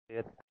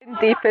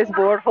Deepest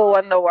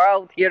borehole in the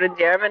world here in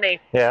Germany.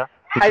 Yeah.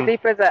 How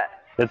deep is it?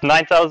 It's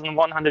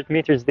 9,100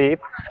 meters deep,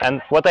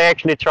 and what they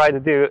actually try to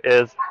do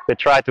is they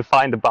try to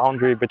find the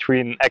boundary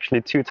between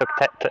actually two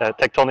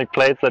tectonic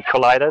plates that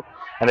collided,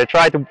 and they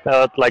try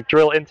to like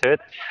drill into it,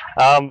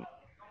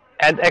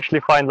 and actually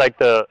find like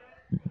the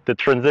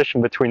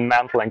transition between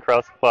mantle and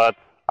crust. But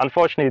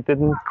unfortunately, it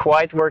didn't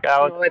quite work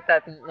out. No, it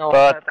didn't. No,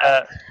 But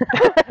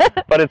it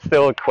didn't. but it's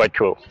still quite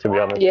cool, to be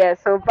honest. Yeah,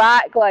 so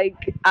back like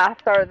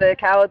after the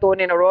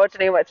Caledonian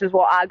orogeny, which is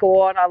what I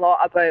go on a lot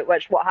about,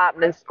 what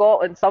happened in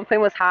Scotland,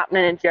 something was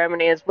happening in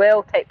Germany as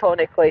well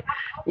tectonically.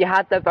 You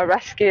had the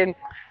variscan,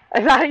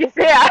 is that how you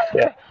say it?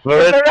 Yeah,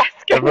 the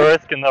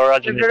variscan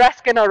orogeny. The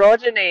variscan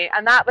orogeny,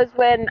 and that was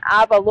when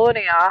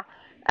Avalonia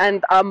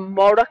and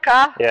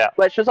Armorica,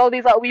 which was all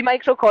these little wee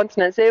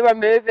microcontinents, they were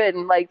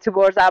moving like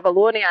towards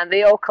Avalonia, and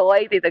they all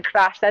collided and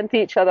crashed into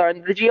each other.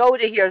 And the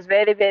geology here is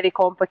very, very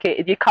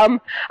complicated. You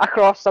come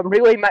across some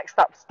really mixed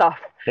up stuff.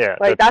 Yeah,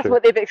 like that's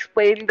what they've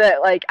explained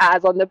it like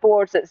as on the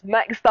boards. It's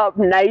mixed up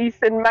gneiss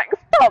and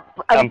mixed up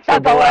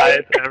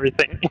amphibolite,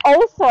 everything.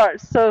 All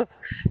sorts. So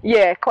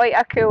yeah, quite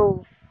a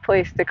cool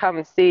place to come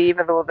and see,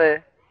 even though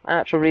the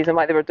actual reason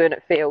why they were doing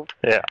it failed.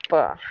 Yeah.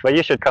 But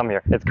you should come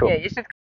here. It's cool. Yeah, you should.